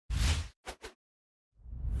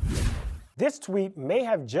This tweet may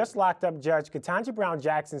have just locked up Judge Ketanji Brown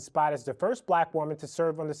Jackson's spot as the first black woman to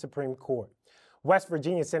serve on the Supreme Court. West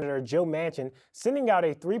Virginia Senator Joe Manchin sending out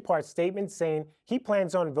a three-part statement saying he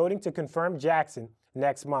plans on voting to confirm Jackson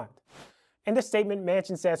next month. In the statement,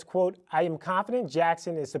 Manchin says, quote, "I am confident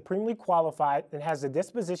Jackson is supremely qualified and has the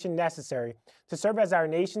disposition necessary to serve as our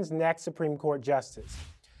nation's next Supreme Court justice."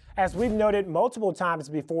 As we've noted multiple times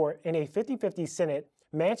before, in a 50-50 Senate,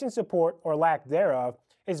 Manchin's support, or lack thereof,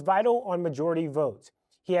 is vital on majority votes.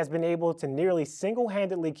 He has been able to nearly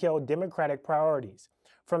single-handedly kill Democratic priorities,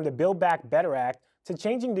 from the Build Back Better Act to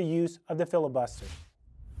changing the use of the filibuster.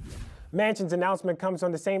 Manchin's announcement comes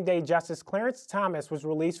on the same day Justice Clarence Thomas was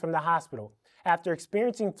released from the hospital after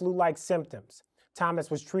experiencing flu-like symptoms.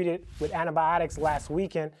 Thomas was treated with antibiotics last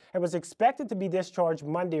weekend and was expected to be discharged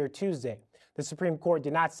Monday or Tuesday. The Supreme Court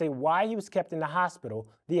did not say why he was kept in the hospital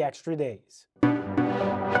the extra days.